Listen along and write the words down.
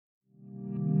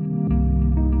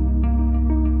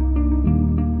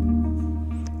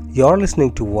You're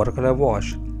listening to Watercolor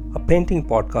Wash, a painting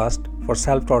podcast for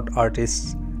self-taught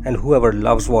artists and whoever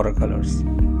loves watercolors.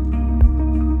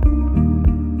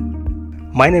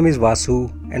 My name is Vasu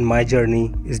and my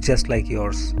journey is just like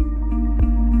yours.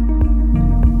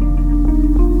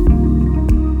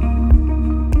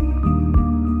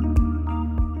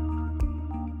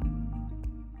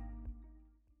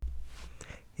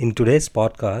 In today's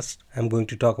podcast, I'm going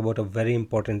to talk about a very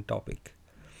important topic,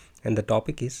 and the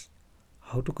topic is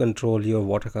how to control your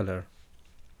watercolor.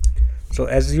 So,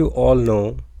 as you all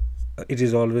know, it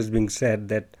is always being said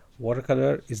that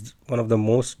watercolor is one of the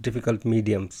most difficult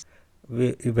mediums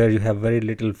where you have very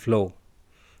little flow.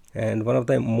 And one of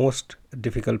the most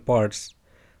difficult parts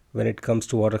when it comes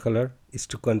to watercolor is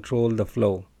to control the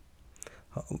flow.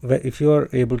 If you are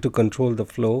able to control the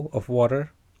flow of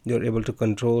water, you're able to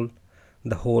control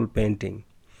the whole painting.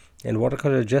 And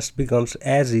watercolor just becomes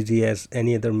as easy as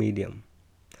any other medium.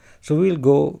 So we'll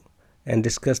go and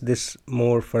discuss this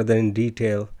more further in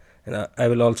detail, and I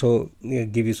will also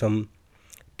give you some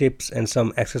tips and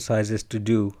some exercises to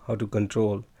do how to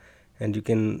control, and you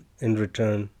can in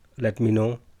return let me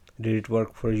know did it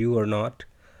work for you or not.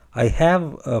 I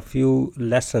have a few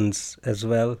lessons as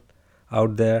well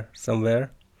out there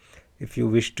somewhere. If you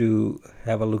wish to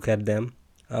have a look at them,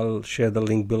 I'll share the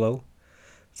link below.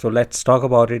 So let's talk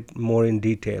about it more in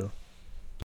detail.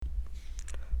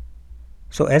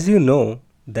 So as you know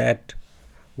that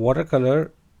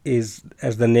watercolor is,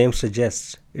 as the name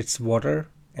suggests, it's water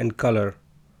and color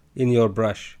in your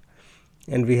brush.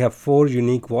 And we have four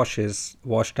unique wash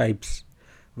types: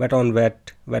 wet on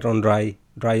wet, wet on dry,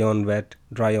 dry on wet,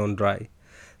 dry on dry.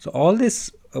 So all these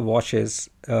washes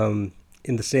in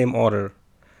the same order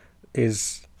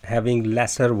is having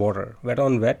lesser water. Wet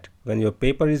on wet, when your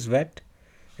paper is wet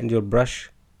and your brush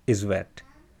is wet.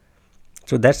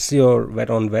 So that's your wet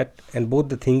on wet, and both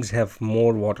the things have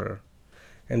more water.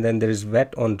 And then there is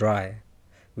wet on dry,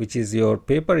 which is your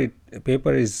paper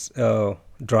is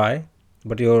dry,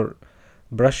 but your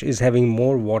brush is having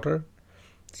more water.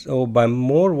 So by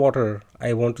more water,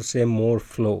 I want to say more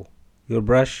flow. Your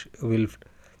brush will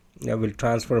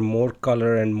transfer more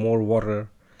color and more water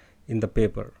in the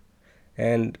paper.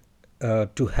 And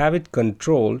to have it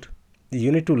controlled, you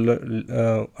need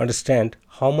to understand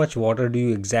how much water do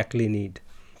you exactly need.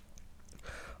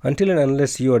 Until and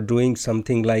unless you are doing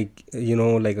something like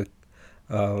like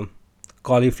a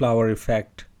cauliflower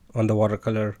effect on the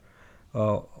watercolor,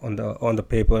 on the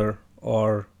paper,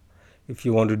 or if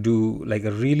you want to do like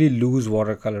a really loose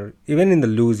watercolor, even in the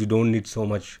loose you don't need so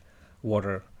much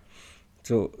water.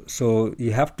 So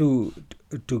you have to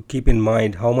keep in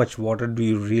mind how much water do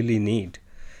you really need.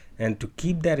 And to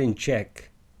keep that in check,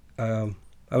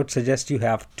 I would suggest you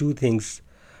have two things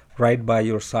right by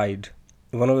your side.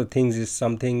 One of the things is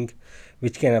something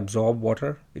which can absorb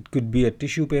water. It could be a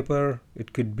tissue paper,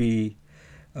 it could be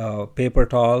a paper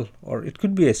towel, or it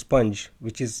could be a sponge,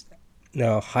 which is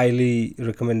highly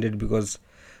recommended because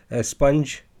a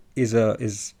sponge is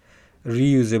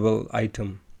reusable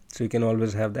item, so you can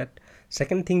always have that.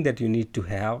 Second thing that you need to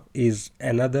have is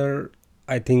another,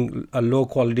 I think, a low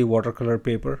quality watercolor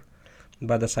paper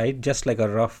by the side, just like a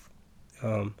rough,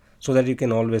 so that you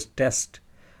can always test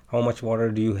how much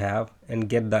water do you have and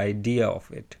get the idea of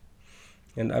it.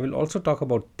 And I will also talk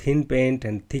about thin paint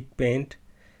and thick paint.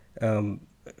 um,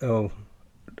 uh,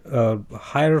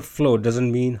 Higher flow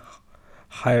doesn't mean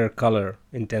higher color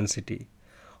intensity,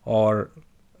 or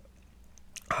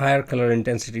higher color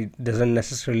intensity doesn't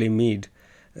necessarily mean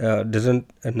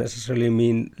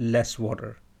less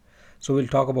water. So we'll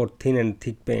talk about thin and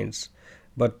thick paints,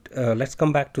 but let's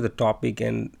come back to the topic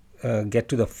and get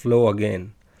to the flow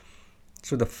again.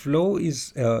 So the flow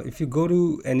is, if you go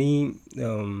to any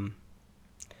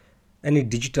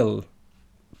digital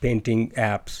painting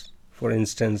apps, for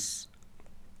instance,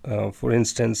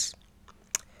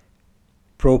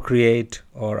 Procreate,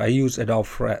 or I use Adobe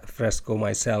Fresco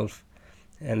myself,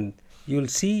 and you'll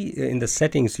see in the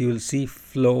settings you will see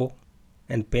flow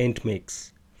and paint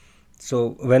mix.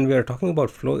 So when we are talking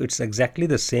about flow, it's exactly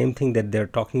the same thing that they're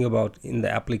talking about in the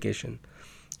application.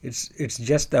 It's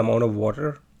just the amount of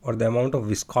water or the amount of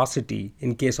viscosity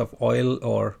in case of oil,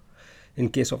 or in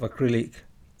case of acrylic.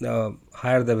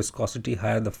 Higher the viscosity,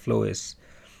 higher the flow is.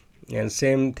 And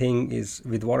same thing is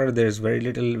with water. There's very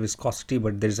little viscosity,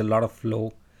 but there's a lot of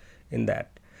flow in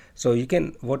that. So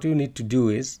what you need to do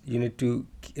is you need to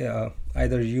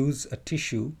either use a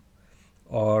tissue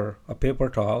or a paper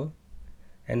towel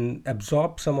and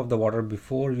absorb some of the water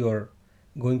before you're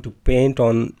going to paint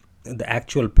on the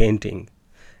actual painting,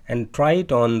 and try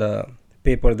it on the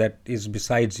paper that is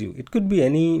besides you. It could be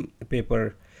any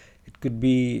paper. It could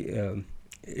be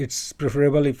It's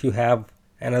preferable if you have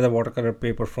another watercolor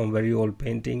paper from very old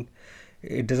painting.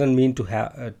 It doesn't mean to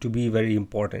have to be very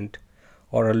important,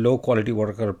 or a low quality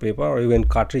watercolor paper, or even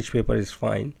cartridge paper is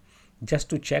fine, just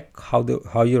to check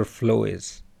how your flow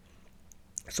is.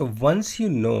 So once you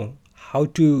know how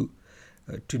to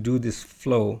do this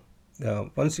flow,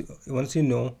 once you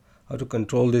know how to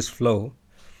control this flow,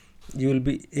 you will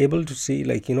be able to see,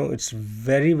 like, it's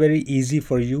very easy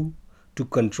for you to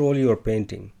control your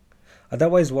painting.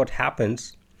 Otherwise, what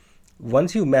happens,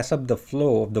 once you mess up the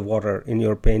flow of the water in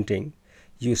your painting,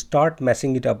 you start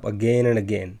messing it up again and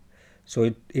again.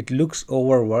 So it looks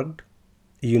overworked.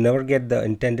 You never get the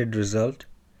intended result.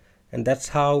 And that's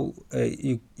how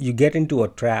you get into a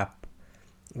trap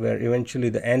where eventually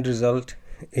the end result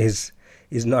is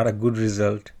not a good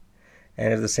result,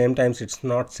 and at the same time it's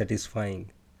not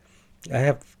satisfying. I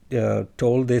have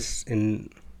told this in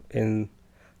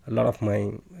a lot of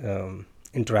my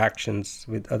interactions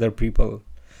with other people,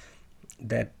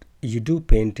 that you do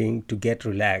painting to get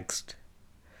relaxed,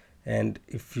 and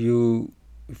if you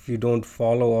don't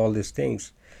follow all these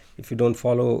things, if you don't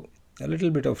follow a little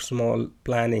bit of small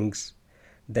plannings,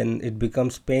 then it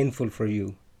becomes painful for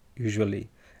you usually,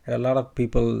 and a lot of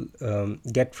people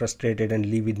get frustrated and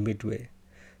leave it midway.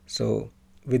 So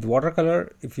with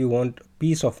watercolor, if you want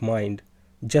peace of mind,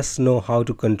 just know how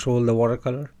to control the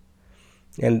watercolor,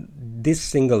 and this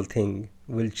single thing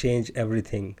will change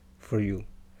everything for you.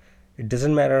 It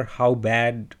doesn't matter how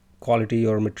bad quality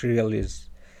your material is.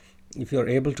 If you're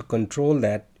able to control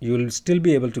that, you will still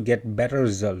be able to get better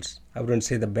results. I wouldn't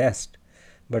say the best,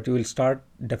 but you will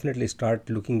definitely start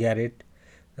looking at it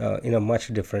in a much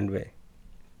different way.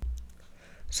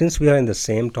 Since we are in the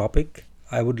same topic,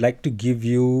 I would like to give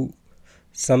you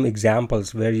some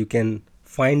examples where you can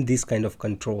find this kind of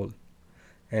control,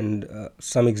 and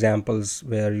some examples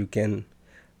where you can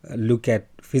look at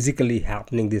physically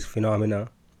happening this phenomena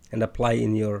and apply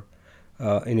in your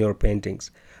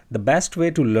paintings. The best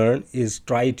way to learn is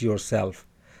try it yourself,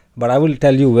 but I will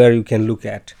tell you where you can look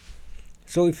at.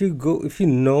 So if you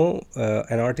know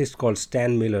an artist called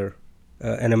Stan Miller,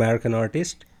 an American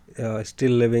artist,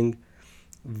 still living,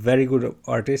 very good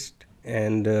artist,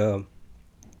 and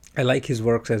I like his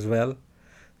works as well.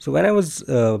 So when I was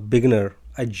a beginner,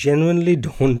 I genuinely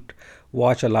don't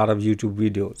watch a lot of YouTube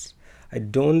videos. I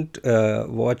don't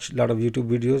watch a lot of YouTube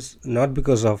videos, not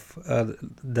because of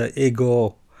the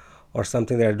ego or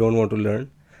something that I don't want to learn.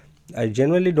 I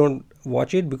generally don't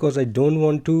watch it because I don't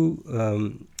want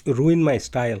to ruin my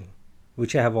style,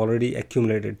 which I have already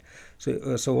accumulated.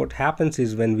 So what happens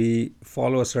is, when we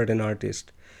follow a certain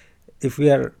artist, if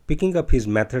we are picking up his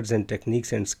methods and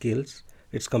techniques and skills,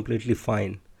 it's completely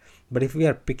fine. But if we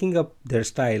are picking up their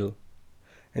style,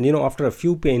 and after a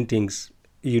few paintings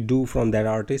you do from that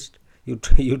artist, you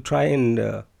try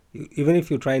and even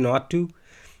if you try not to,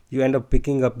 you end up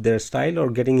picking up their style or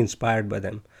getting inspired by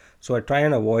them. So I try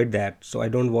and avoid that. So I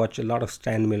don't watch a lot of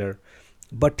Stan Miller,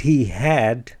 but he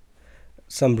had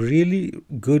some really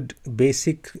good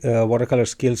basic watercolor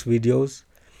skills videos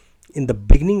in the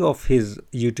beginning of his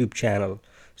YouTube channel.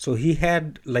 So he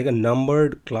had like a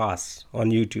numbered class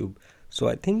on YouTube. So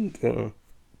I think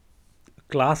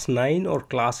class 9 or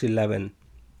class 11,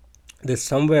 there's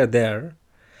somewhere there,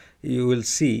 you will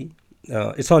see,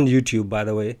 it's on YouTube, by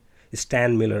the way.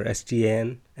 Stan Miller,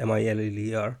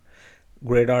 StanMiller,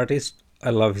 great artist. I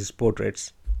love his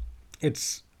portraits.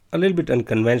 It's a little bit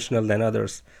unconventional than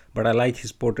others, but I like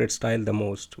his portrait style the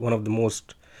most. One of the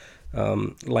most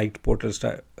liked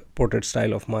portrait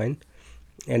style of mine.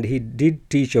 And he did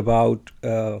teach about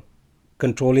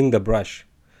controlling the brush.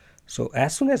 So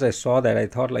as soon as I saw that, I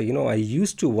thought, like, I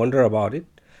used to wonder about it,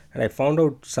 and I found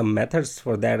out some methods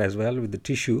for that as well with the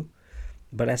tissue.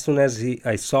 But as soon as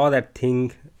I saw that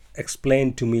thing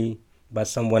explained to me by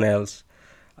someone else,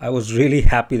 I was really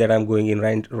happy that I'm going in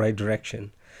right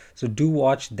direction. So do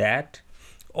watch that.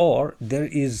 Or there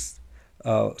is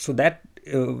so that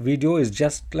video is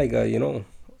just like a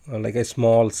like a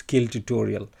small skill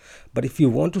tutorial. But if you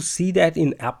want to see that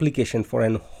in application for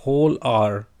an whole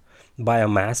hour by a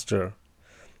master,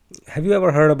 have you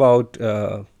ever heard about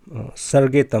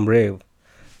Sergei Tamrev?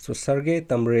 So Sergei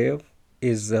Tamrev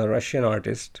is a Russian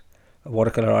artist, a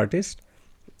watercolor artist,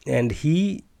 and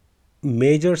he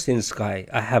majors in sky.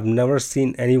 I have never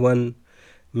seen anyone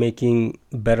making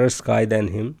better sky than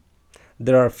him.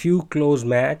 There are a few close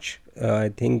match. I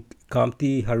think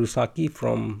Kamti Harusaki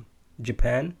from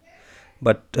Japan,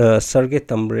 but Sergei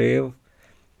Tamrev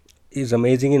is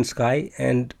amazing in sky.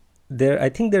 And I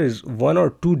think there is one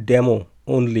or two demo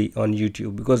only on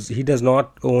YouTube, because he does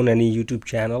not own any YouTube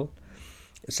channel.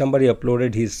 Somebody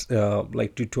uploaded his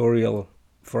like tutorial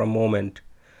for a moment,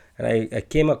 And I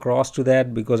came across to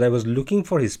that because I was looking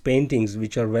for his paintings,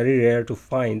 which are very rare to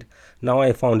find. Now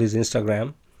I found his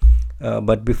Instagram.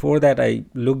 But before that, I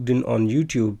looked in on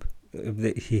YouTube.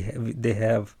 They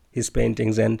have his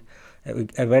paintings, and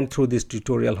I went through this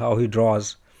tutorial how he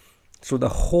draws. So the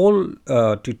whole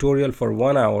tutorial for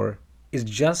 1 hour is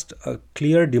just a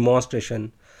clear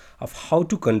demonstration of how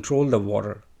to control the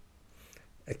water.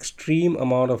 Extreme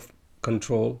amount of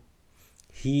control.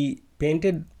 He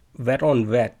painted wet on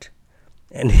wet,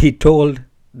 and he told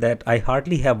that I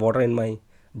hardly have water in my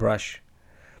brush.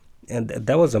 And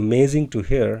that was amazing to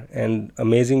hear, and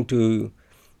amazing to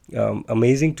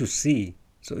see.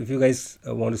 So if you guys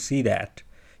want to see that,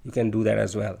 you can do that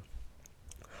as well.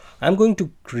 I'm going to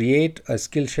create a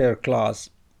Skillshare class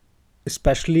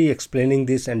especially explaining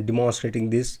this and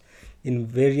demonstrating this in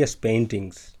various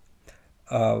paintings.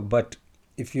 But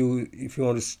if you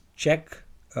want to check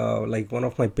like one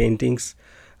of my paintings,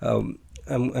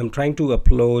 I'm trying to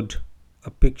upload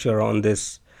a picture on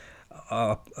this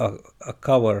a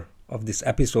cover of this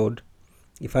episode.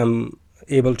 If I'm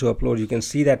able to upload, you can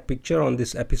see that picture on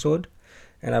this episode,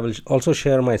 and I will also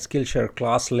share my Skillshare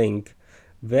class link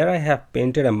where I have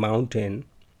painted a mountain,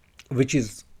 which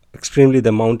is extremely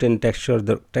the mountain texture.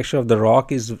 The texture of the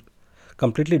rock is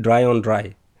completely dry on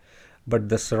dry, but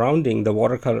the surrounding, the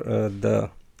watercolor,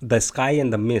 the sky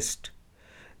and the mist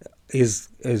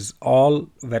is all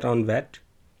wet on wet,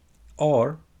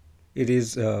 or it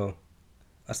is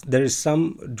there is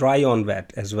some dry on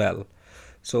wet as well.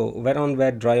 So wet on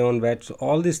wet, dry on wet. So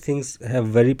all these things have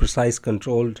very precise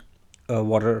controlled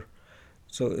water.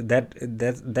 So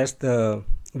that's the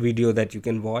video that you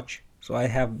can watch. So I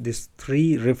have these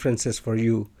 3 references for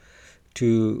you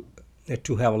to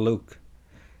have a look,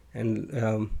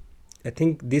 and I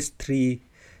think these 3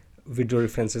 video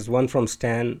references, one from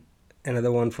Stan,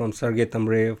 another one from Sergey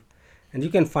Tamreev, and you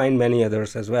can find many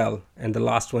others as well, and the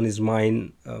last one is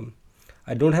mine.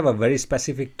 I don't have a very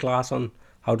specific class on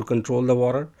how to control the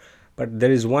water, but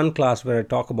there is one class where I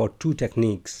talk about 2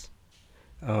 techniques,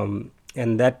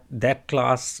 and that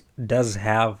class does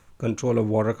have control of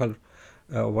watercolor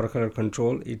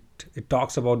control. It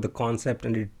talks about the concept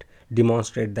and it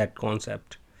demonstrates that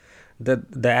concept.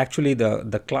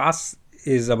 The class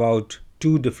is about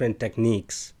 2 different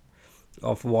techniques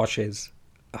of washes,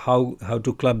 how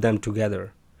to club them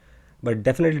together, but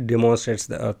definitely demonstrates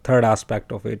the third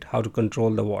aspect of it, how to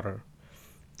control the water.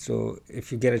 So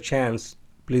if you get a chance,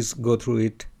 please go through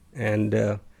it,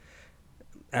 and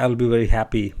I'll be very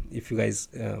happy if you guys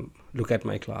look at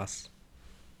my class.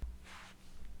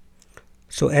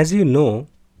 So as you know,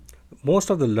 most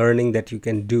of the learning that you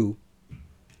can do,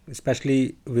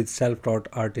 especially with self-taught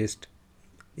artists,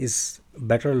 is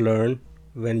better learned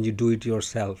when you do it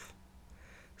yourself.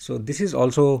 So this is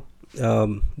also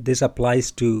this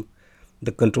applies to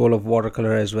the control of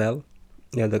watercolor as well.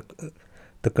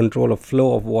 The control of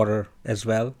flow of water as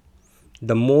well.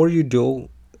 The more you do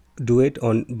it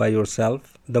on by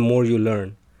yourself, the more you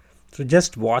learn. So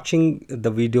just watching the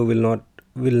video will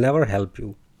never help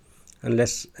you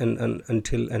unless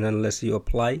unless you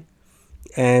apply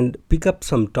and pick up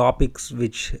some topics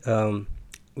which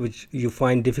you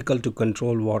find difficult to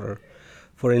control water.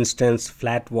 For instance,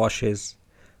 flat washes.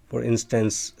 For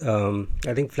instance,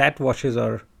 I think flat washes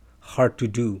are hard to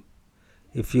do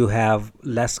if you have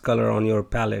less color on your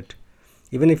palette.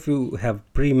 Even if you have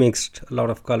pre-mixed a lot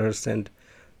of colors and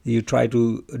you try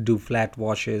to do flat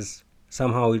washes,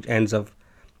 somehow it ends up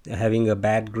having a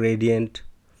bad gradient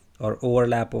or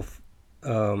overlap of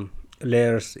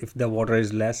layers if the water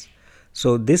is less.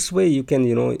 So this way you can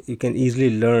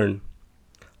easily learn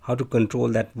how to control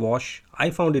that wash. I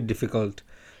found it difficult,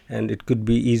 and it could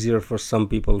be easier for some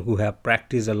people who have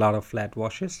practiced a lot of flat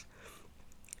washes,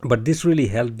 but this really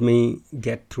helped me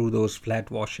get through those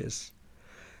flat washes.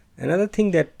 Another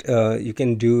thing that you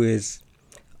can do is,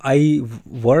 I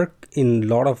work in a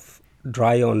lot of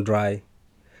dry on dry,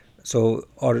 so,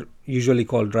 or usually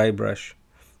called dry brush.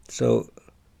 So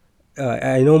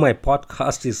I know my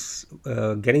podcast is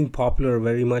getting popular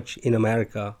very much in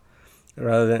America,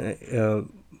 rather than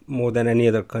more than any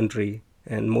other country,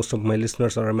 and most of my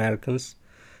listeners are Americans.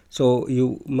 So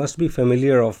you must be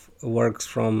familiar of works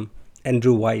from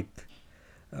Andrew White,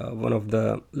 one of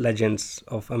the legends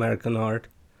of American art.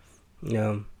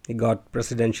 He got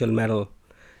presidential medal,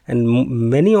 and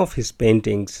many of his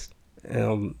paintings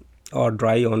are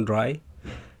dry on dry.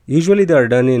 Usually they are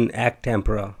done in acte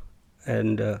tempera,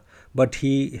 and but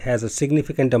he has a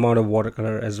significant amount of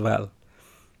watercolor as well.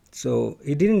 So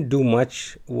he didn't do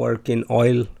much work in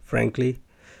oil, frankly.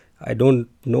 I don't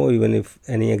know even if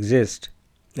any exist,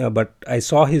 but I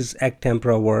saw his acte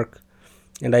tempera work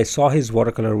and I saw his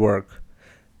watercolor work.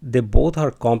 they both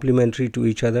are complementary to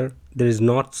each other. There is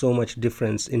not so much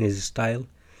difference in his style.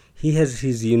 He has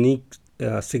his unique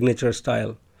signature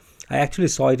style. I actually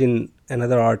saw it in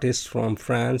another artist from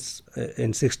France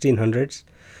in 1600s,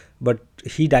 but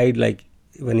he died like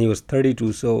when he was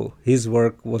 32, so his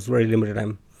work was very limited.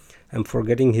 I'm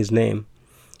forgetting his name,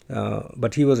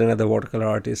 but he was another watercolor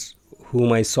artist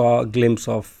whom I saw a glimpse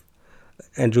of,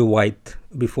 Andrew White,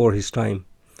 before his time.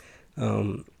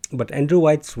 But Andrew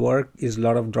White's work is a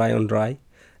lot of dry on dry,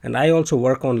 and I also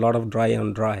work on a lot of dry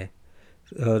on dry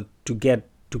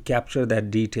to capture that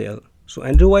detail. So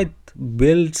Andrew White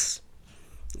builds.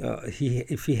 He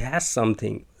if he has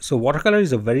something. So watercolor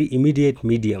is a very immediate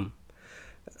medium.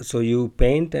 So you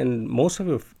paint, and most of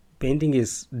your painting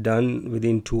is done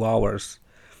within 2 hours.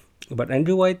 But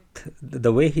Andrew White,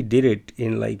 the way he did it,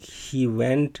 in like he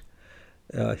went,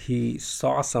 he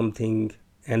saw something,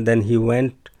 and then he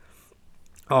went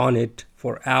on it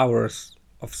for hours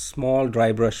of small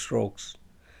dry brush strokes,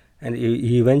 and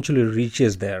he eventually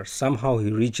reaches there. Somehow he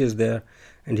reaches there,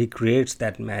 and he creates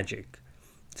that magic.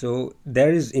 So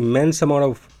there is immense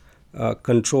amount of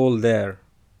control there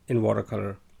in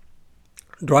watercolor.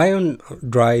 Dry on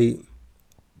dry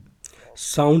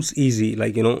sounds easy,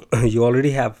 like you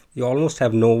almost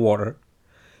have no water.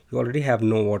 You already have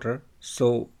no water,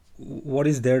 so what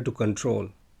is there to control,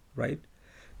 right?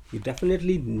 You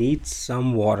definitely need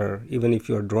some water, even if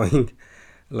you're drawing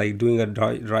like doing a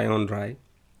dry on dry,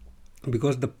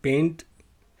 because the paint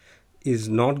is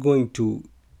not going to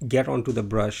get onto the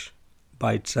brush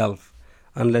by itself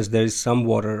unless there is some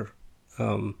water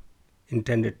um,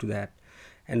 intended to that.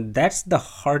 And that's the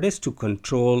hardest to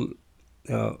control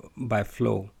by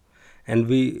flow. And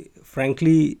we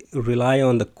frankly rely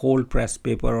on the cold press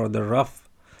paper or the rough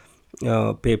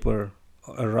paper,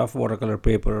 a rough watercolor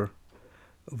paper,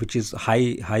 which is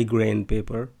high grain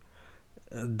paper.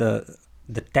 The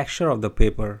texture of the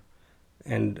paper,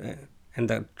 and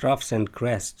the troughs and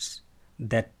crests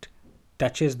that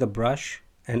touches the brush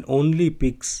and only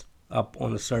picks up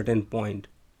on a certain point.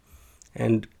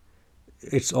 And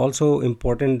it's also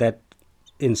important that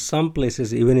in some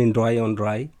places, even in dry on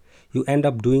dry, you end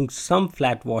up doing some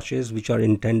flat washes which are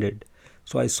intended.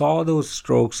 So I saw those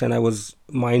strokes and I was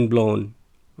mind blown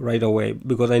right away,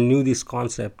 because I knew this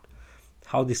concept,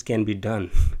 how this can be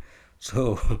done.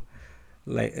 So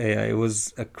like it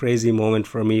was a crazy moment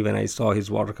for me when I saw his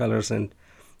watercolors, and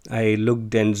I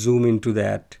looked and zoomed into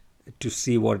that to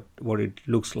see what it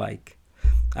looks like.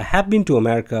 I have been to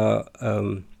America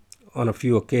on a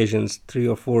few occasions, 3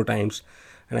 or 4 times,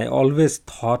 and I always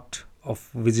thought of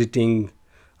visiting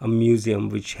a museum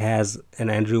which has an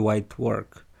Andrew White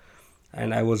work,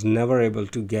 and I was never able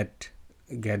to get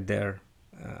there.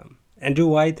 Andrew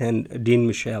White and Dean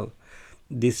Michel,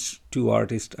 these two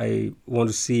artists I want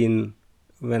to see in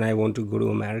when I want to go to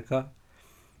America.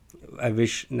 I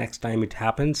wish next time it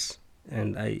happens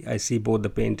and I see both the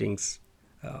paintings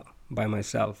by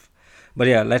myself. But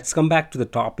yeah, let's come back to the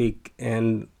topic.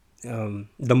 And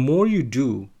the more you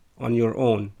do on your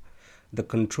own, the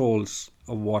controls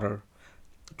of water,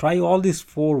 try all these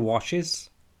 4 washes,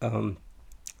 um,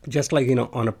 just like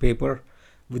on a paper,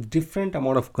 with different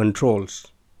amount of controls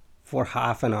for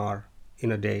half an hour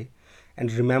in a day,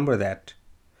 and remember that.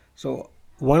 So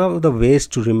one of the ways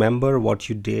to remember what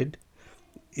you did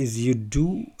is you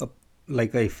do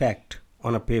like a effect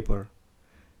on a paper,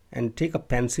 and take a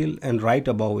pencil and write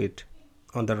above it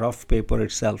on the rough paper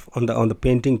itself, on the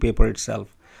painting paper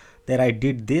itself, that I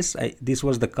did this. This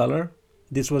was the color,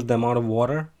 this was the amount of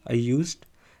water I used,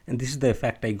 and this is the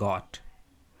effect I got.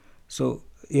 So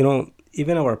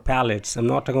even our palettes, I'm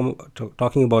not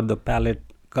talking about the palette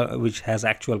which has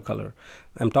actual color.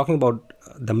 I'm talking about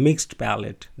the mixed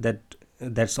palette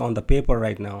that's on the paper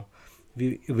right now.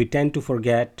 We tend to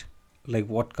forget like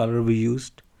what color we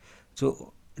used.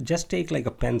 So just take like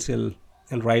a pencil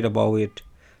and write above it,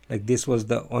 like this was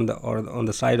the on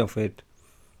the side of it.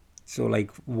 So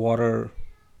like water,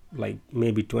 like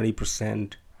maybe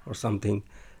 20% or something,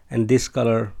 and this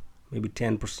color maybe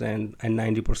 10%, and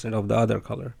 90% of the other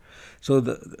color. So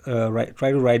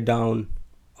try to write down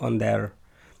on there,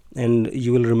 and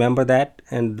you will remember that.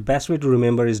 And the best way to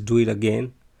remember is do it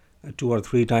again 2 or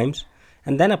 3 times,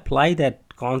 and then apply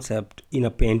that concept in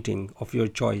a painting of your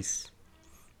choice.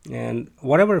 And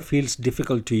whatever feels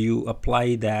difficult to you,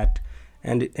 apply that,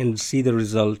 and see the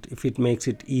result. If it makes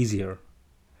it easier,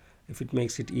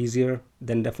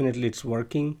 then definitely it's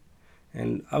working.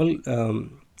 And I will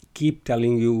keep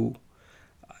telling you,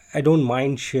 I don't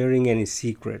mind sharing any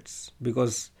secrets,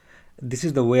 because this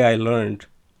is the way I learned.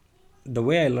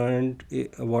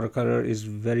 Watercolor is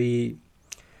very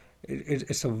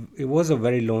it was a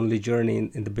very lonely journey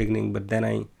in the beginning, but then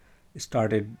I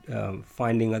started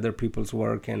finding other people's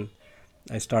work, and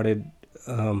I started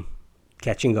um,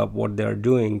 catching up what they are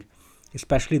doing,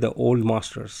 especially the old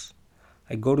masters.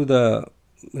 I go to the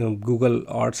Google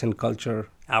Arts and Culture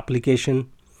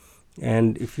application,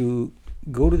 and if you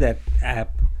go to that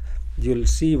app, you'll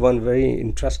see one very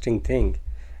interesting thing,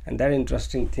 and that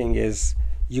interesting thing is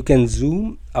you can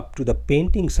zoom up to the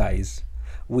painting size,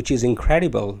 which is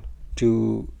incredible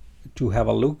to have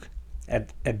a look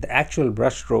at the actual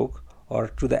brush stroke or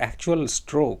to the actual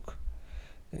stroke,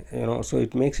 so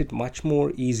it makes it much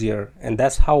more easier. And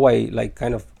that's how I like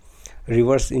kind of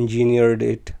reverse engineered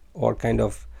it, or kind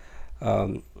of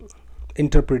um,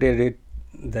 interpreted it,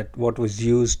 that what was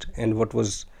used and what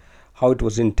was, how it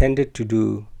was intended to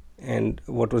do, and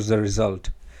what was the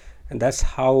result. And that's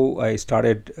how I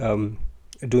started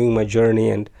doing my journey.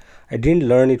 And I didn't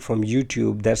learn it from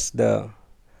YouTube, that's the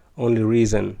only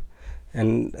reason.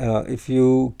 And if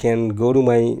you can go to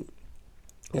my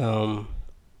um,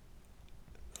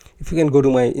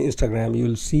 Instagram,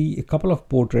 you'll see a couple of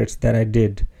portraits that I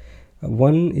did.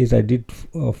 One is I did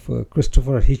of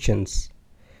Christopher Hitchens,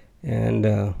 and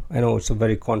I know it's a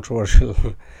very controversial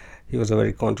he was a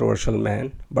very controversial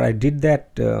man, but I did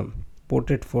that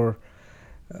portrait for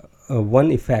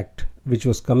one effect which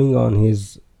was coming on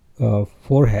his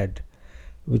forehead,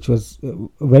 which was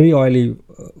very oily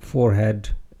forehead,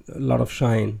 a lot of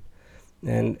shine,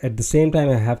 and at the same time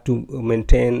I have to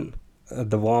maintain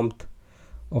the warmth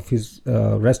of his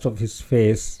rest of his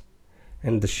face,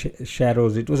 and the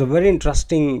shadows. It was a very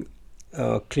interesting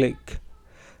click.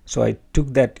 So I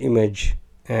took that image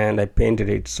and I painted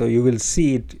it. So you will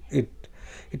see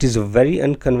it is a very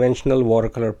unconventional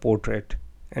watercolor portrait,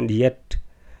 and yet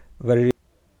very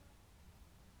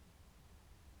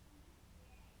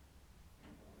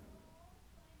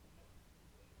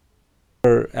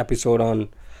episode on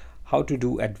how to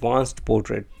do advanced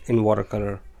portrait in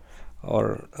watercolor,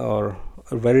 or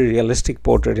a very realistic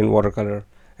portrait in watercolor,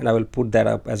 and I will put that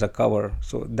up as a cover,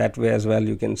 so that way as well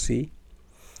you can see.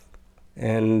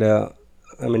 And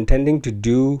I'm intending to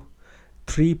do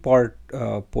 3-part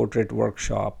portrait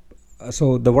workshop.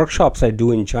 So the workshops I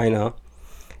do in China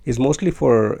is mostly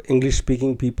for English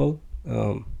speaking people.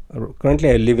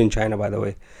 Currently I live in China, by the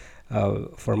way,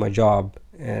 for my job,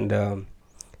 and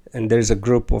there's a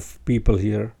group of people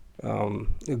here,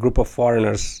 a group of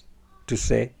foreigners to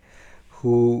say,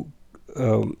 who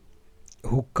um,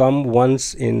 who come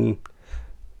once in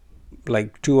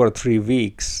like 2 or 3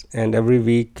 weeks, and every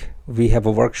week we have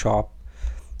a workshop.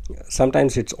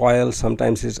 Sometimes it's oil,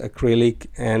 sometimes it's acrylic,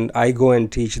 and I go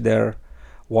and teach their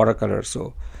watercolor.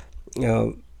 Uh,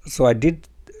 so I did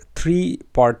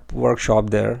 3-part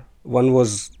workshop there. One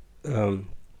was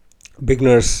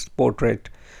beginner's portrait,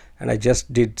 and I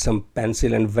just did some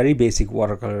pencil and very basic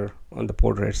watercolor on the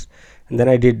portraits. And then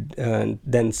I did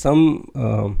then some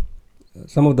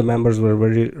of the members were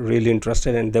really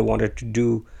interested, and they wanted to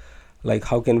do like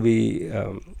how can we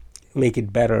make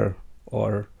it better,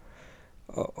 or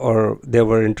they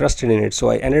were interested in it. So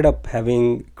I ended up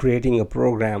creating a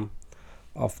program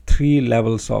of 3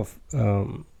 levels of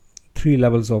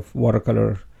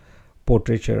watercolor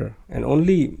portraiture, and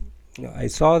only I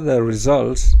saw the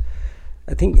results.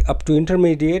 I think up to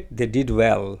intermediate they did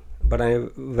well, but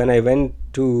when I went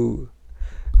to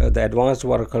the advanced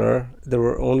watercolor, there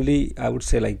were only, I would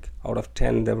say, like out of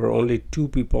 10 there were only 2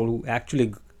 people who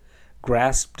actually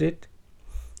grasped it.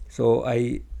 So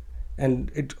I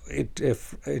and it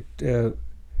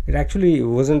actually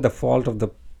wasn't the fault of the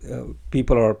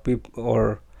people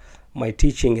or my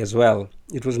teaching as well.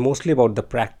 It was mostly about the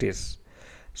practice.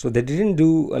 So they didn't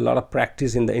do a lot of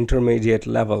practice in the intermediate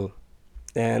level,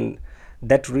 and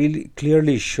that really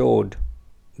clearly showed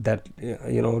that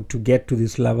to get to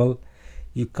this level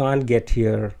you can't get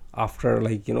here after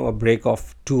like a break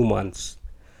of 2 months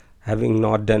having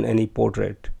not done any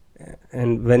portrait,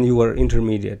 and when you were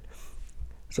intermediate.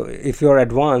 So if you're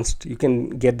advanced, you can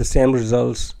get the same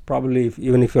results probably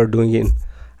even if you're doing it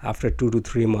after 2 to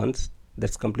 3 months.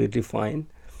 That's completely fine.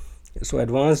 So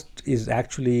advanced is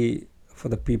actually for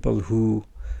the people who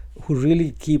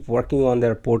really keep working on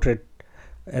their portrait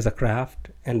as a craft,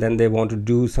 and then they want to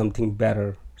do something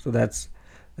better. So that's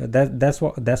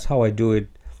how I do it.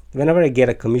 Whenever I get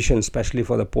a commission, especially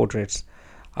for the portraits,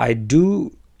 I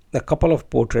do a couple of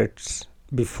portraits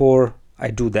before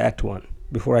I do that one,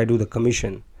 before I do the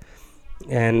commission.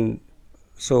 And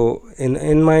so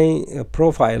in my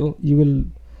profile you will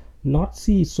not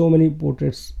see so many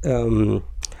portraits,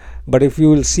 but if you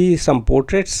will see some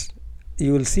portraits,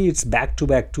 you will see it's back to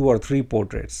back 2 or 3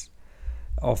 portraits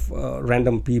of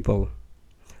random people.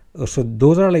 So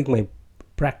those are like my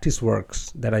practice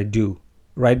works that I do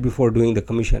right before doing the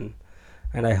commission.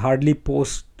 And I hardly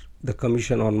post the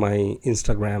commission on my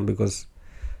Instagram because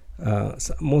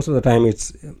most of the time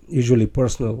it's usually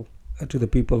personal to the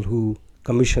people who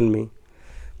commission me.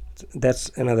 That's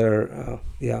another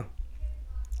yeah.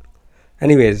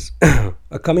 Anyways,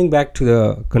 coming back to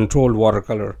the controlled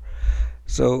watercolor.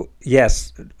 So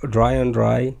yes, dry on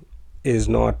dry is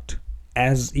not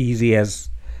as easy as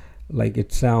like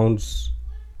it sounds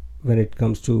when it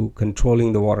comes to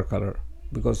controlling the watercolor,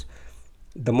 because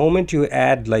the moment you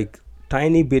add like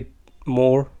tiny bit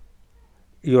more,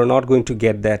 you're not going to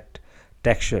get that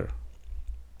texture.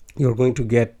 You're going to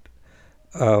get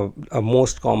a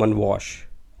most common wash.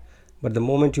 But the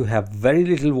moment you have very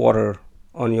little water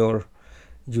on your,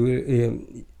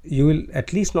 you will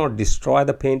at least not destroy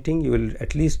the painting. You will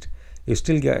at least, you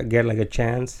still get like a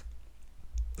chance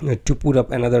to put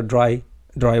up another dry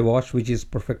wash which is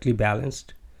perfectly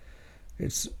balanced.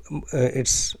 It's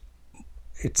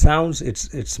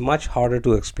it's much harder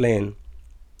to explain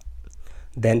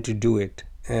than to do it,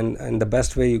 and the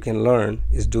best way you can learn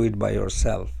is do it by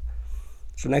yourself.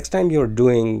 So next time you're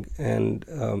doing, and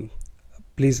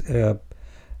please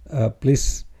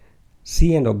please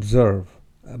see and observe,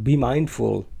 be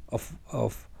mindful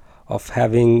of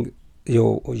having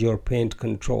your paint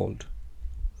controlled.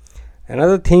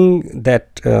 Another thing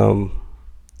that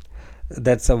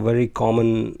that's a very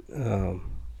common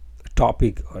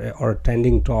topic, or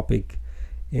trending topic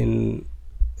in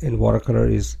watercolor,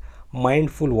 is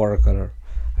mindful watercolor.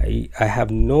 I have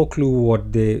no clue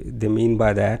what they mean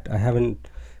by that. I haven't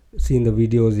seen the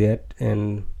videos yet,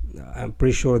 and I'm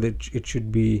pretty sure that it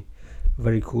should be a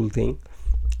very cool thing.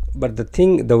 But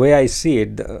the way I see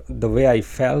it, the way I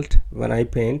felt when I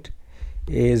paint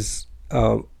is,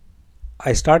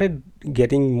 I started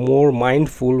getting more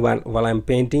mindful while I'm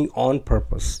painting on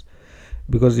purpose,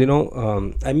 because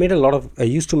I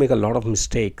used to make a lot of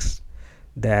mistakes,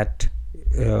 that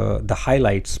the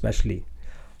highlights especially,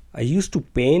 I used to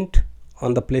paint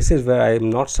on the places where I am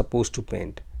not supposed to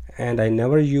paint, and I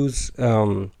never use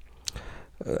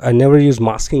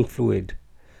masking fluid.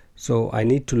 So I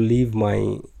need to leave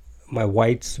my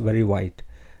whites very white,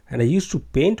 and I used to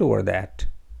paint over that.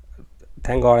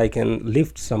 Thank God I can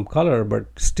lift some color, but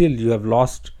still you have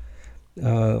lost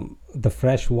the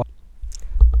fresh white.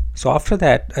 So after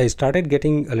that I started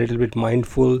getting a little bit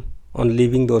mindful on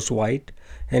leaving those white,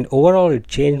 and overall it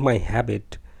changed my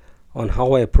habit on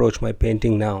how I approach my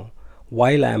painting now.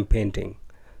 While I am painting,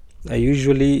 I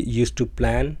usually used to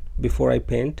plan before I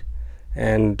paint,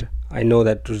 and I know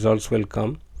that results will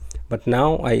come. But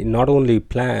now I not only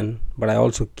plan, but I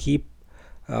also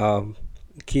uh,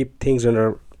 keep things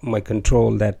under my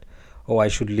control, that oh, I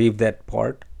should leave that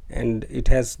part, and it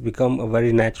has become a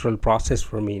very natural process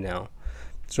for me now.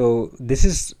 So this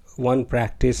is one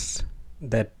practice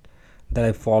that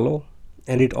I follow,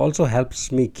 and it also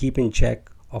helps me keep in check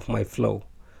of my flow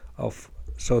of.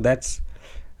 So that's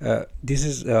this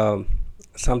is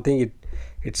something,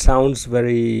 it sounds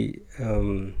very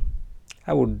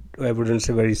I wouldn't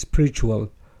say very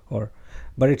spiritual, or,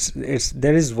 but it's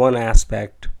there is one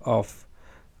aspect of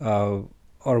uh,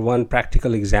 or one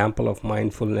practical example of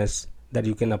mindfulness that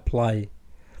you can apply,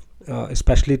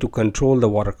 especially to control the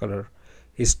watercolor,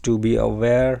 is to be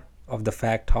aware of the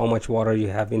fact how much water you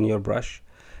have in your brush,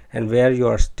 and where you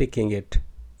are sticking it,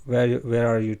 where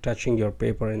are you touching your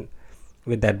paper in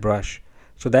with that brush.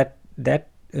 So that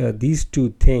these two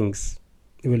things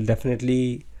will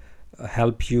definitely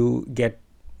help you get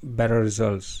better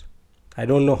results. I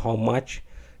don't know how much,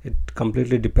 it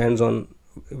completely depends on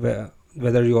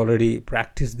whether you already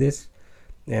practice this,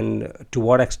 and to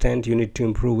what extent you need to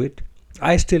improve it.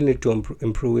 I still need to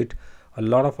improve it. A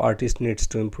lot of artists needs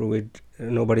to improve it.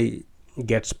 Nobody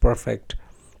gets perfect,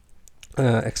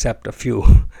 except a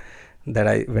few that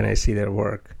I when I see their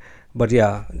work. But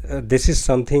yeah, this is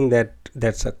something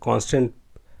that's a constant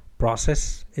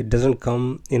process. It doesn't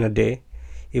come in a day.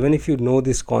 Even if you know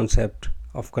this concept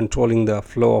of controlling the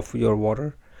flow of your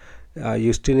water,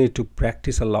 you still need to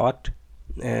practice a lot.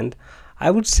 And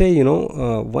I would say,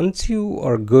 once you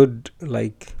are good,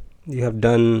 like you have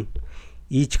done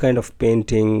each kind of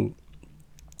painting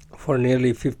for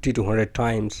nearly 50 to 100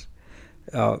 times,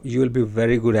 you will be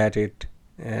very good at it.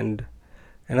 And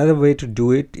another way to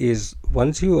do it is,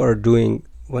 once you're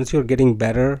getting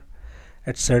better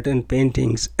at certain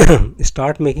paintings,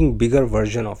 start making bigger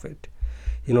version of it.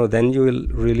 Then you will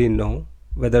really know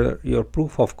whether your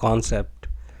proof of concept,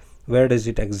 where does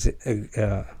it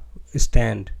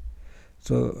stand.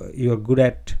 So you're good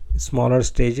at smaller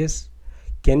stages,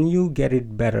 can you get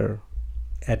it better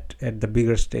at the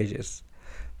bigger stages?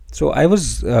 So I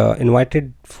was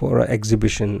invited for an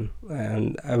exhibition,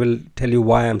 and I will tell you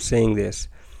why I'm saying this.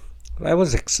 I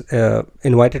was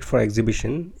invited for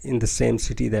exhibition in the same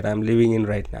city that I'm living in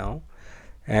right now,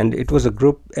 and it was a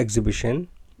group exhibition.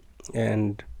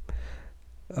 And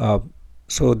uh,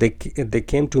 so they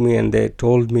came to me and they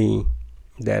told me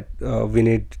that we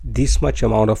need this much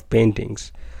amount of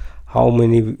paintings. How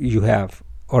many you have,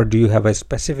 or do you have a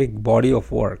specific body of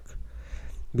work?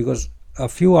 Because a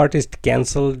few artists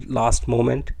canceled last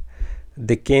moment.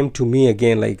 They came to me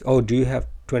again like, oh, do you have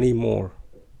 20 more,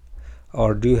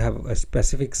 or do you have a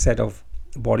specific set of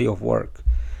body of work?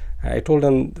 I told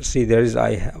them, see, there is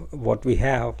what we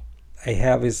have. I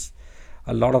have is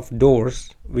a lot of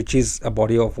doors, which is a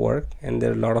body of work, and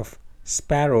there are a lot of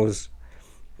sparrows,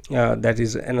 that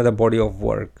is another body of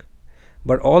work.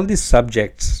 But all these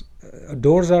subjects,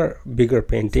 doors are bigger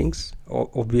paintings,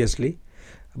 obviously,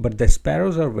 but the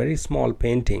sparrows are very small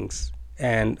paintings,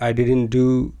 and I didn't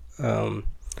do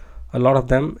a lot of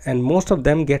them, and most of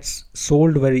them gets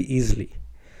sold very easily.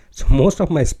 So most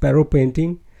of my sparrow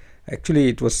painting, actually,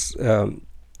 it was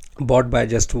bought by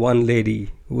just one lady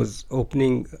who was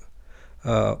opening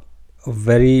a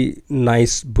very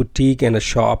nice boutique and a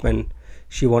shop, and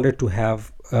she wanted to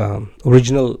have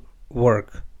original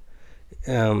work.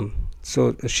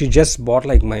 So she just bought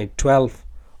like my 12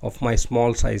 of my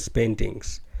small size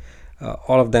paintings.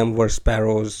 All of them were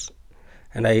sparrows,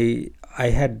 and I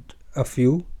had a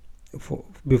few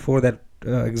before that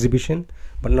exhibition,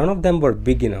 but none of them were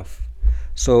big enough.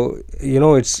 So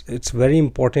it's very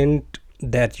important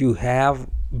that you have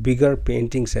bigger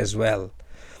paintings as well.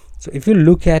 So if you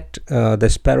look at the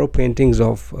sparrow paintings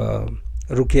of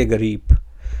Rukiye Garib,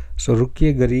 so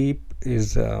Rukiye Garib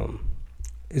is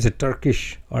a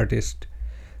Turkish artist,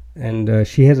 and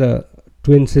she has a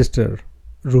twin sister,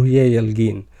 Ruhiye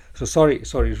Yalgin. So sorry,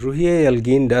 Ruhiye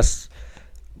Yalgin does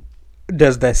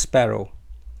the sparrow,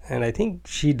 and I think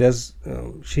she's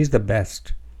the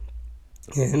best.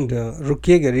 And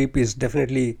Rukiye Garib is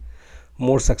definitely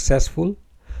more successful.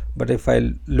 But if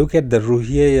I look at the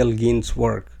Ruhiye Yalgin's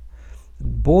work,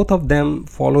 both of them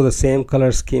follow the same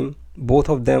color scheme. Both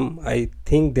of them, I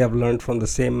think, they have learned from the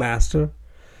same master,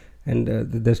 and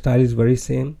the style is very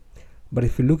same. But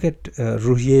if you look at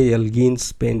Ruhiye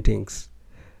Yalgin's paintings,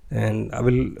 and I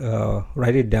will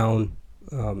write it down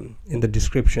in the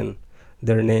description,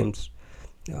 their names.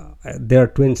 They are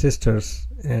twin sisters,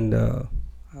 and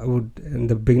I would, in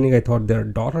the beginning, I thought they're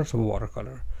daughters of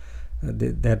watercolor.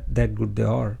 That good they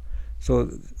are.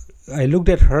 So I looked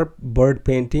at her bird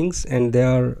paintings, and they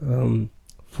are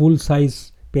full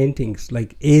size paintings,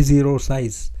 like A0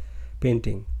 size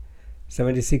painting,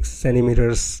 76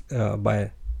 centimeters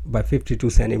by 52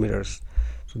 centimeters.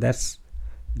 So that's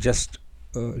just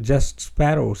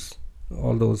sparrows,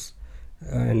 all those,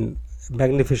 and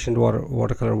magnificent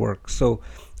watercolor work. So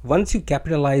once you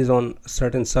capitalize on a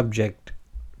certain subject,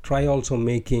 try also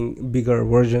making bigger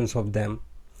versions of them.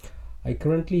 I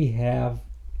currently have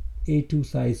A2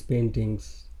 size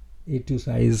paintings. A2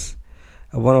 size,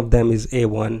 one of them is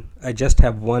A1. I just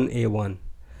have one A1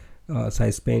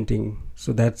 size painting,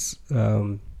 so that's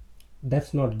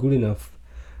not good enough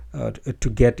to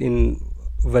get in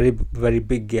very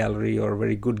big gallery or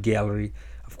very good gallery.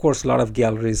 Of course, a lot of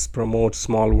galleries promote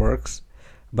small works,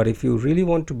 but if you really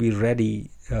want to be ready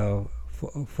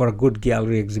for a good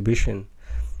gallery exhibition,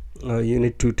 you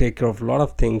need to take care of a lot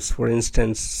of things. For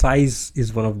instance, size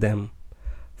is one of them.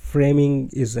 Framing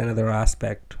is another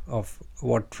aspect of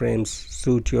what frames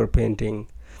suit your painting,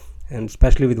 and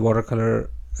especially with watercolor,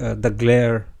 the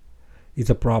glare is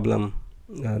a problem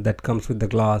that comes with the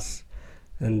glass,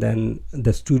 and then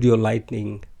the studio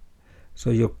lighting. So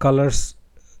your colors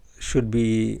should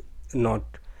be not,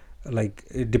 like,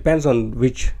 it depends on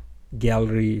which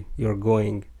gallery you're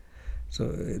going.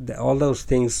 So all those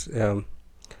things,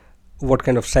 what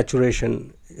kind of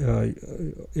saturation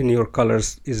in your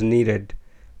colors is needed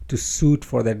to suit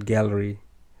for that gallery.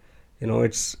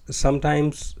 It's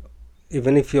sometimes,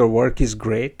 even if your work is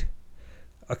great,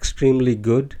 extremely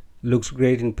good, looks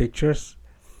great in pictures,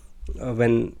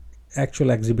 when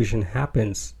actual exhibition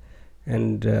happens,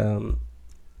 and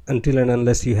until and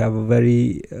unless you have a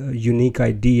very unique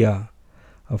idea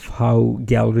of how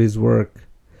galleries work,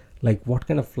 like what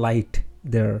kind of light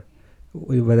they're,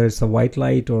 whether it's a white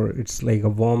light or it's like a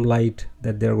warm light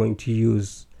that they're going to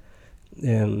use,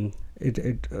 and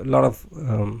a lot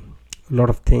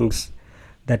of things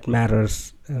that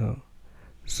matters.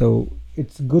 So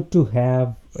it's good to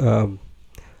have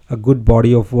a good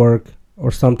body of work,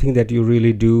 or something that you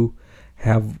really do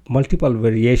have multiple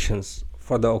variations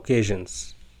for the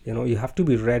occasions. You have to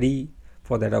be ready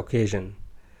for that occasion.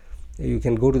 You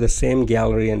can go to the same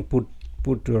gallery and put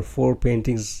your 4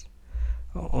 paintings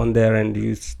on there, and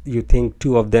you think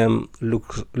two of them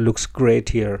looks great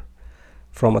here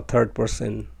from a third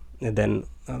person, and then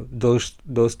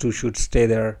those two should stay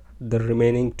there. The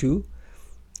remaining two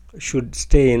should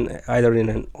stay in either in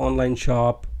an online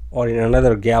shop or in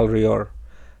another gallery, or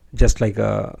just like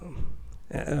a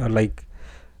like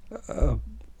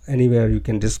anywhere you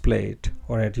can display it,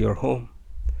 or at your home.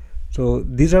 So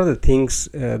these are the things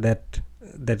that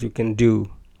you can do.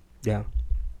 Yeah,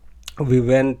 we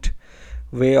went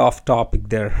way off topic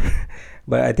there,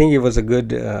 but I think it was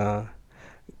a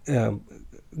uh,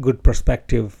 good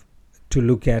perspective to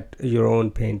look at your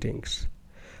own paintings.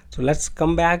 So let's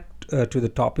come back to the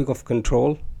topic of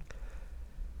control.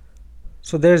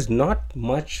 So there's not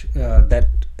much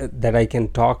that I can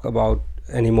talk about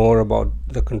anymore about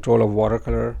the control of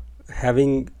watercolor.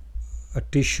 Having a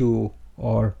tissue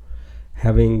or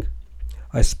having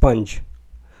a sponge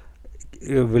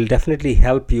will definitely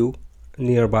help you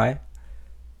nearby.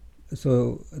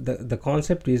 So the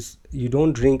concept is, you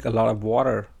don't drink a lot of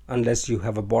water unless you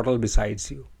have a bottle besides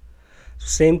you.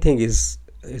 Same thing is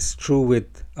true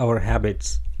with our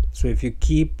habits. So if you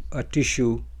keep a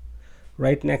tissue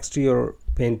right next to your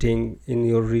painting in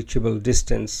your reachable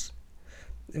distance,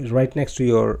 right next to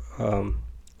your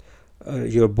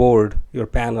board, your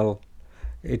panel,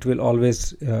 it will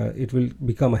always it will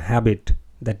become a habit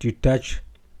that you touch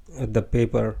the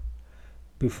paper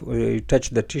before you touch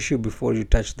the tissue, before you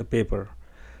touch the paper.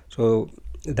 So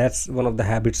that's one of the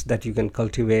habits that you can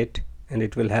cultivate, and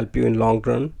it will help you in long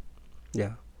run.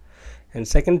 Yeah. And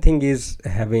second thing is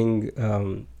having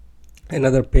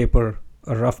another paper,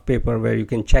 a rough paper, where you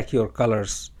can check your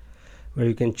colors, where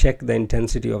you can check the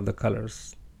intensity of the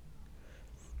colors.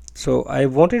 So I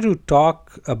wanted to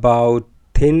talk about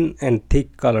thin and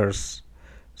thick colors.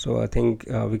 So I think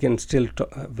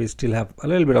we still have a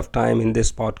little bit of time in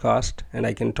this podcast, and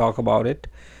I can talk about it.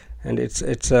 And it's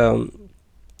a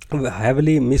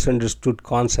heavily misunderstood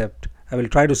concept. I will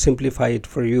try to simplify it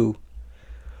for you.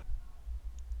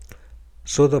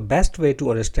 So the best way to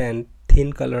understand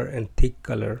thin color and thick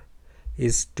color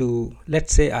is to,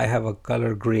 let's say I have a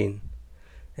color green,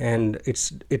 and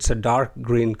it's a dark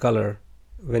green color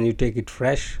when you take it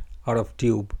fresh out of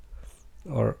tube,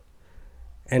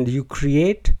 and you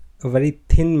create a very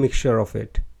thin mixture of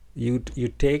it. You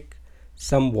take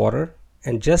some water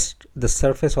and just the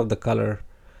surface of the color,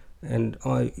 and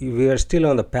we are still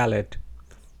on the palette,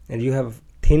 and you have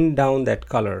thinned down that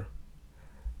color.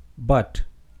 But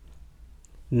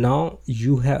now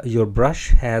your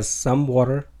brush has some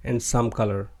water and some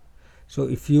color. So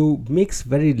if you mix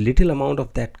very little amount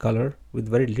of that color with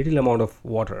very little amount of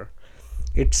water,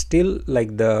 it's still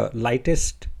like the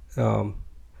lightest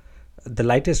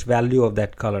value of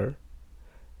that color,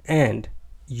 and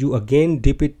you again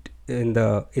dip it in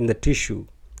the tissue,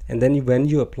 and then when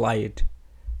you apply it,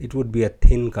 it would be a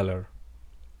thin color.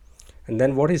 And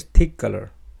then what is thick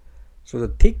color? So the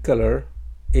thick color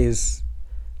is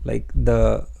like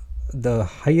the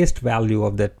highest value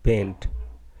of that paint,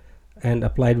 and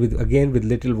applied with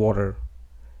little water,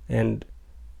 and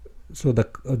so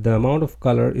the amount of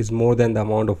color is more than the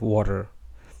amount of water.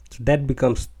 So that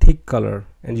becomes thick color,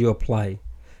 and you apply,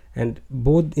 and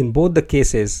in both the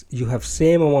cases you have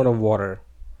same amount of water.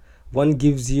 One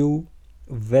gives you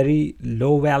very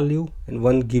low value, and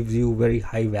one gives you very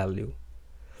high value.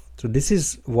 So this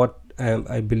is what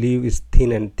I believe is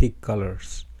thin and thick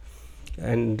colors,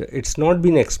 and it's not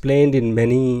been explained in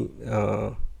many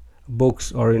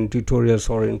books or in tutorials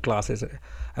or in classes.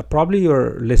 Probably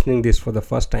you're listening this for the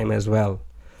first time as well,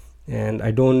 and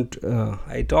I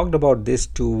talked about this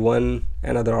to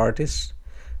another artist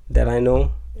that I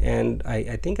know, and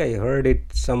I think I heard it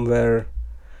somewhere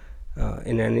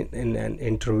in an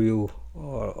interview,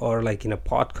 or like in a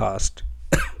podcast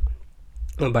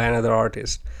by another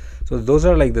artist. So those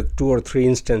are like the 2 or 3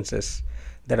 instances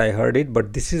that I heard it,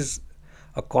 but this is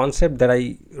a concept that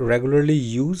I regularly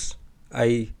use.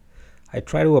 I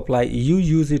try to apply. You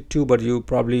use it too, but you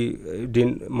probably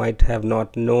might have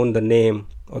not known the name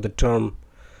or the term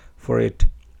for it,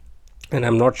 and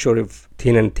I'm not sure if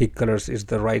thin and thick colors is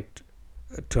the right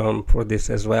term for this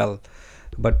as well.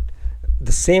 But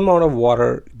the same amount of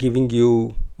water giving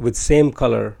you with same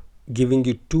color, giving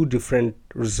you 2 different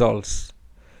results,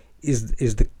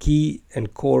 is the key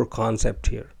and core concept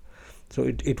here. So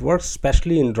it works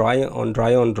especially in dry on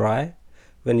dry,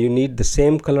 when you need the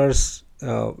same colors.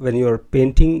 When you are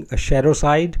painting a shadow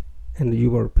side and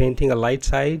you are painting a light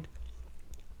side,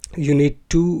 you need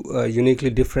 2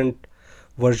 uniquely different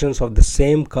versions of the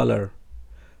same color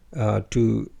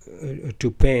to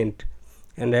paint.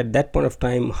 And at that point of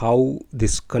time, how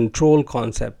this control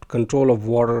concept, control of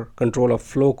water, control of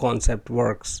flow concept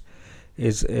works,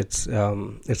 is it's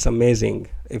amazing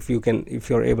if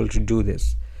you're able to do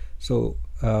this. So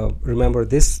remember,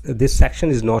 this section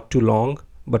is not too long,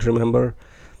 but remember,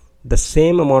 the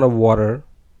same amount of water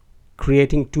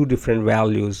creating two different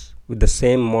values with the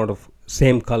same amount of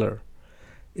same color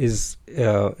is,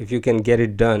 if you can get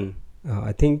it done,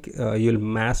 I think you'll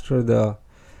master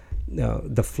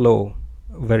the flow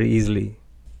very easily.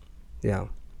 Yeah.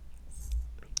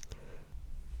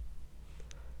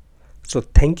 So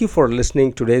thank you for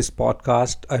listening to today's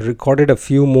podcast. I recorded a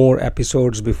few more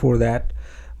episodes before that,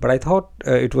 but I thought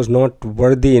it was not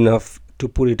worthy enough to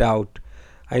put it out.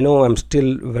 I know I'm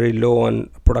still very low on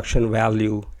production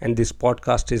value, and this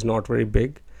podcast is not very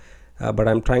big, but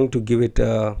I'm trying to give it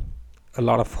a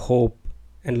lot of hope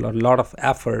and a lot of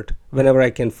effort. Whenever I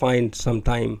can find some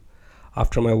time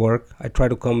after my work, I try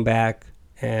to come back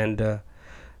and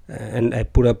I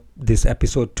put up this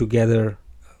episode together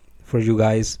for you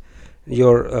guys.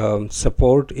 Your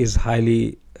support is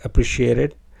highly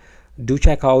appreciated. Do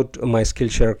check out my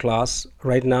Skillshare class.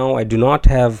 Right now, I do not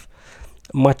have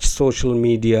much social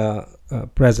media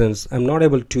presence. I'm not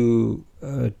able to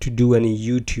do any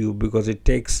YouTube because it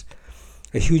takes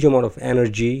a huge amount of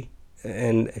energy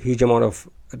and a huge amount of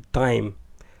time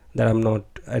that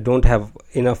I don't have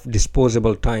enough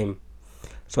disposable time.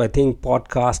 So I think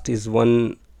podcast is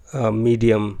one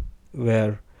medium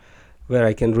where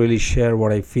I can really share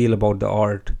what I feel about the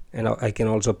art, and I can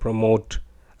also promote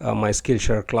my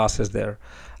Skillshare classes there.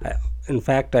 In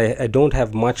fact, I don't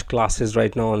have much classes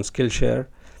right now on Skillshare,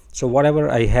 so whatever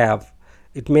I have,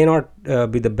 it may not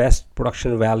be the best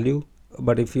production value,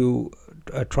 but if you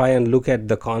try and look at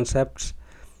the concepts,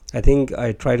 I think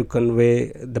I try to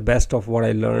convey the best of what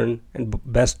I learn and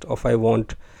best of I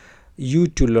want you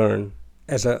to learn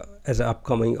as an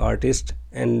upcoming artist.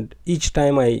 And each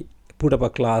time I put up a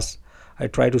class, I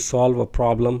try to solve a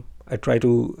problem. I try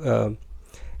to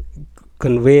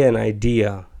convey an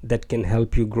idea that can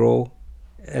help you grow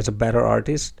as a better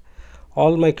artist.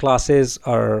 All my classes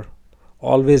are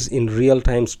always in real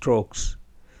time strokes.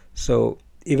 So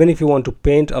even if you want to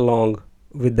paint along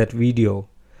with that video,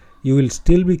 you will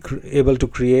still be able to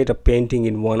create a painting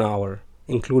in 1 hour,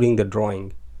 including the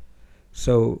drawing.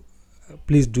 So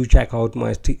please do check out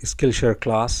my Skillshare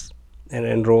class and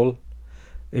enroll.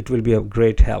 It will be a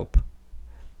great help.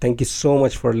 Thank you so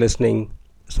much for listening.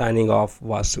 Signing off,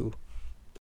 Vasu.